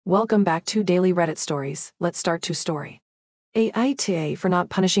Welcome back to Daily Reddit Stories. Let's start to story. AITA for not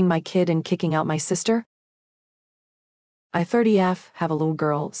punishing my kid and kicking out my sister. I 30F, have a little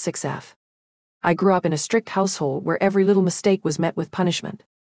girl, 6F. I grew up in a strict household where every little mistake was met with punishment.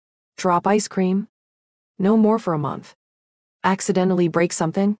 Drop ice cream? No more for a month. Accidentally break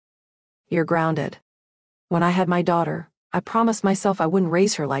something? You're grounded. When I had my daughter, I promised myself I wouldn't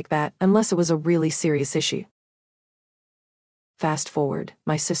raise her like that unless it was a really serious issue. Fast forward,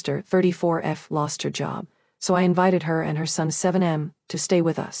 my sister, 34F, lost her job, so I invited her and her son, 7M, to stay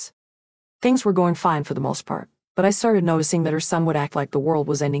with us. Things were going fine for the most part, but I started noticing that her son would act like the world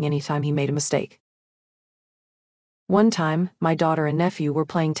was ending anytime he made a mistake. One time, my daughter and nephew were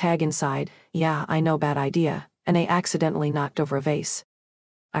playing tag inside, yeah, I know, bad idea, and they accidentally knocked over a vase.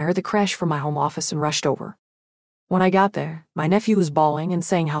 I heard the crash from my home office and rushed over. When I got there, my nephew was bawling and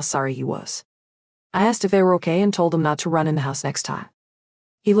saying how sorry he was. I asked if they were okay and told them not to run in the house next time.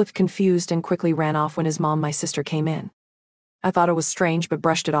 He looked confused and quickly ran off when his mom, my sister, came in. I thought it was strange but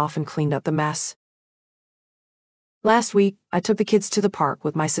brushed it off and cleaned up the mess. Last week, I took the kids to the park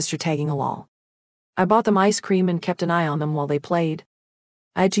with my sister tagging along. I bought them ice cream and kept an eye on them while they played.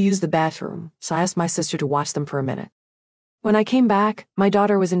 I had to use the bathroom, so I asked my sister to watch them for a minute. When I came back, my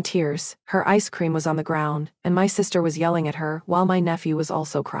daughter was in tears, her ice cream was on the ground, and my sister was yelling at her while my nephew was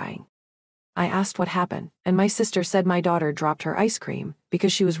also crying. I asked what happened, and my sister said my daughter dropped her ice cream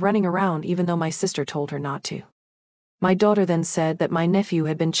because she was running around even though my sister told her not to. My daughter then said that my nephew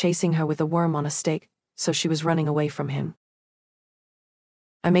had been chasing her with a worm on a stick, so she was running away from him.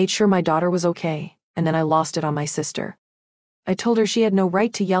 I made sure my daughter was okay, and then I lost it on my sister. I told her she had no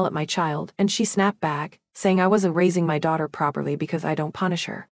right to yell at my child, and she snapped back, saying I wasn't raising my daughter properly because I don't punish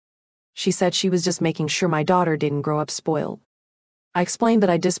her. She said she was just making sure my daughter didn't grow up spoiled. I explained that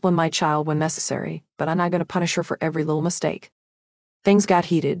I discipline my child when necessary, but I'm not going to punish her for every little mistake. Things got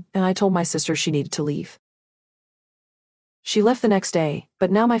heated, and I told my sister she needed to leave. She left the next day, but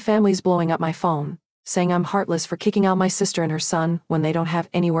now my family's blowing up my phone, saying I'm heartless for kicking out my sister and her son when they don't have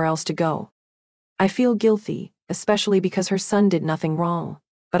anywhere else to go. I feel guilty, especially because her son did nothing wrong,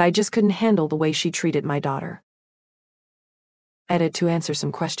 but I just couldn't handle the way she treated my daughter. Edit to answer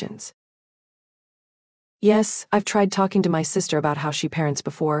some questions. Yes, I've tried talking to my sister about how she parents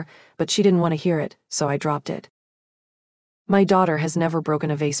before, but she didn't want to hear it, so I dropped it. My daughter has never broken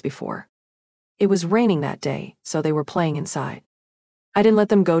a vase before. It was raining that day, so they were playing inside. I didn't let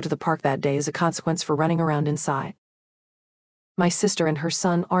them go to the park that day as a consequence for running around inside. My sister and her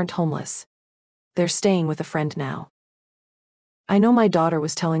son aren't homeless. They're staying with a friend now. I know my daughter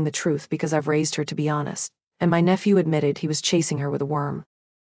was telling the truth because I've raised her to be honest, and my nephew admitted he was chasing her with a worm.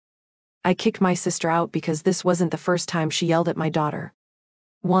 I kicked my sister out because this wasn't the first time she yelled at my daughter.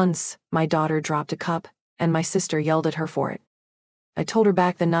 Once, my daughter dropped a cup, and my sister yelled at her for it. I told her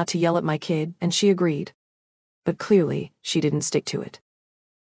back then not to yell at my kid, and she agreed. But clearly, she didn't stick to it.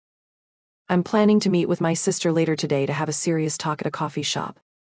 I'm planning to meet with my sister later today to have a serious talk at a coffee shop.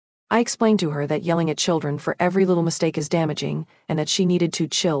 I explained to her that yelling at children for every little mistake is damaging, and that she needed to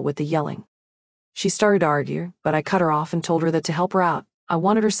chill with the yelling. She started to argue, but I cut her off and told her that to help her out, I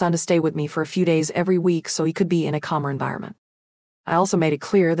wanted her son to stay with me for a few days every week so he could be in a calmer environment. I also made it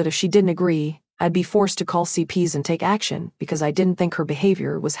clear that if she didn't agree, I'd be forced to call CPs and take action because I didn't think her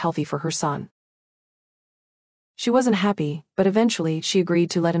behavior was healthy for her son. She wasn't happy, but eventually she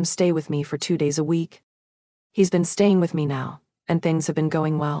agreed to let him stay with me for 2 days a week. He's been staying with me now, and things have been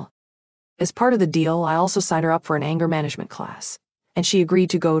going well. As part of the deal, I also signed her up for an anger management class, and she agreed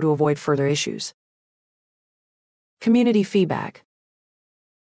to go to avoid further issues. Community feedback.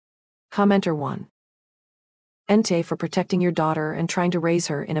 Commenter 1. Ente for protecting your daughter and trying to raise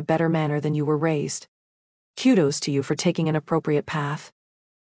her in a better manner than you were raised. Kudos to you for taking an appropriate path.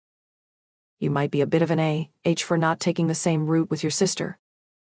 You might be a bit of an A.H. for not taking the same route with your sister.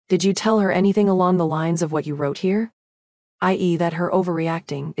 Did you tell her anything along the lines of what you wrote here? I.e. that her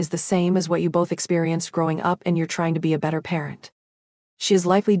overreacting is the same as what you both experienced growing up and you're trying to be a better parent. She is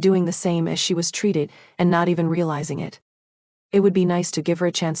likely doing the same as she was treated and not even realizing it. It would be nice to give her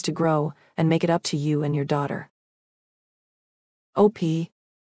a chance to grow and make it up to you and your daughter. OP.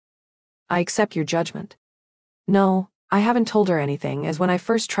 I accept your judgment. No, I haven't told her anything, as when I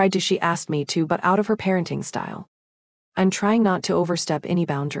first tried to she asked me to, but out of her parenting style. I'm trying not to overstep any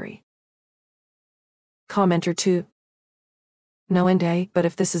boundary. Commenter 2. No, Ende, but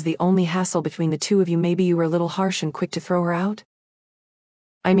if this is the only hassle between the two of you, maybe you were a little harsh and quick to throw her out?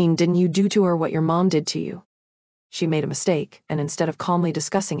 I mean, didn't you do to her what your mom did to you? She made a mistake, and instead of calmly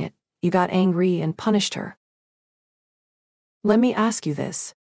discussing it, you got angry and punished her. Let me ask you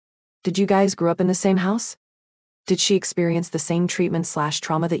this. Did you guys grow up in the same house? Did she experience the same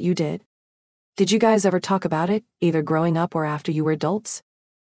treatment/trauma that you did? Did you guys ever talk about it, either growing up or after you were adults?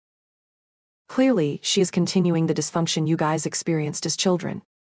 Clearly, she is continuing the dysfunction you guys experienced as children.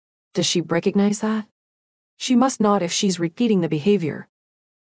 Does she recognize that? She must not if she's repeating the behavior.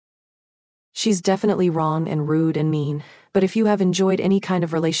 She's definitely wrong and rude and mean, but if you have enjoyed any kind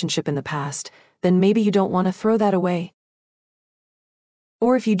of relationship in the past, then maybe you don't want to throw that away.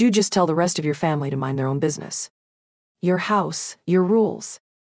 Or if you do, just tell the rest of your family to mind their own business. Your house, your rules.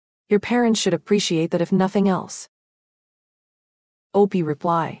 Your parents should appreciate that if nothing else. Opie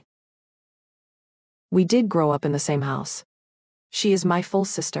reply. We did grow up in the same house. She is my full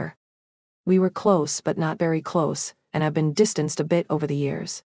sister. We were close but not very close, and have been distanced a bit over the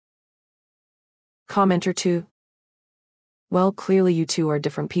years. Commenter 2. Well, clearly you two are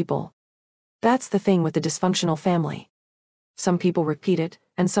different people. That's the thing with the dysfunctional family. Some people repeat it,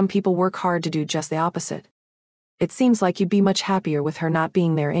 and some people work hard to do just the opposite. It seems like you'd be much happier with her not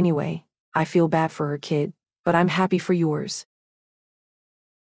being there anyway. I feel bad for her kid, but I'm happy for yours.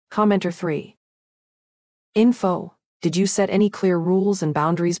 Commenter 3. Info. Did you set any clear rules and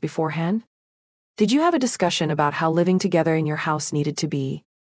boundaries beforehand? Did you have a discussion about how living together in your house needed to be?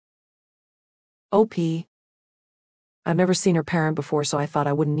 OP. I've never seen her parent before, so I thought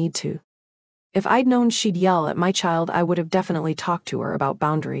I wouldn't need to. If I'd known she'd yell at my child, I would have definitely talked to her about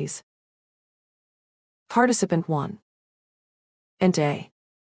boundaries. Participant 1. And A.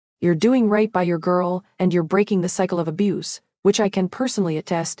 You're doing right by your girl, and you're breaking the cycle of abuse, which I can personally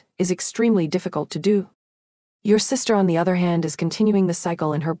attest is extremely difficult to do. Your sister, on the other hand, is continuing the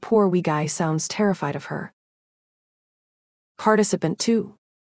cycle, and her poor wee guy sounds terrified of her. Participant 2.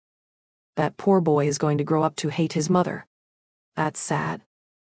 That poor boy is going to grow up to hate his mother. That's sad.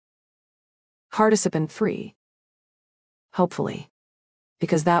 Participant 3. Hopefully.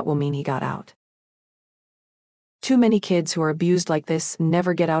 Because that will mean he got out. Too many kids who are abused like this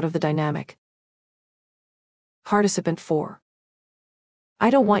never get out of the dynamic. Participant 4. I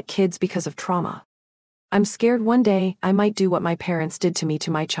don't want kids because of trauma. I'm scared one day I might do what my parents did to me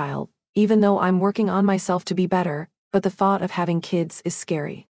to my child, even though I'm working on myself to be better, but the thought of having kids is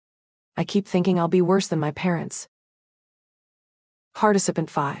scary. I keep thinking I'll be worse than my parents. Participant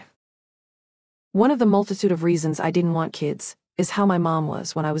 5. One of the multitude of reasons I didn't want kids is how my mom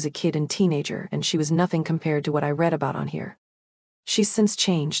was when I was a kid and teenager, and she was nothing compared to what I read about on here. She's since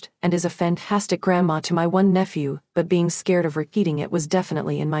changed and is a fantastic grandma to my one nephew, but being scared of repeating it was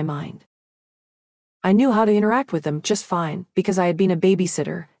definitely in my mind. I knew how to interact with them just fine because I had been a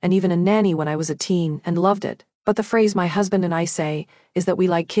babysitter and even a nanny when I was a teen and loved it, but the phrase my husband and I say is that we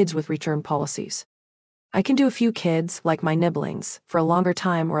like kids with return policies. I can do a few kids, like my nibblings, for a longer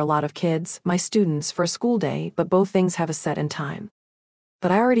time, or a lot of kids, my students, for a school day, but both things have a set in time.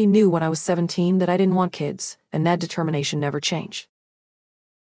 But I already knew when I was 17 that I didn't want kids, and that determination never changed.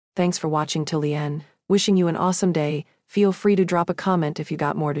 Thanks for watching till the end. Wishing you an awesome day. Feel free to drop a comment if you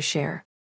got more to share.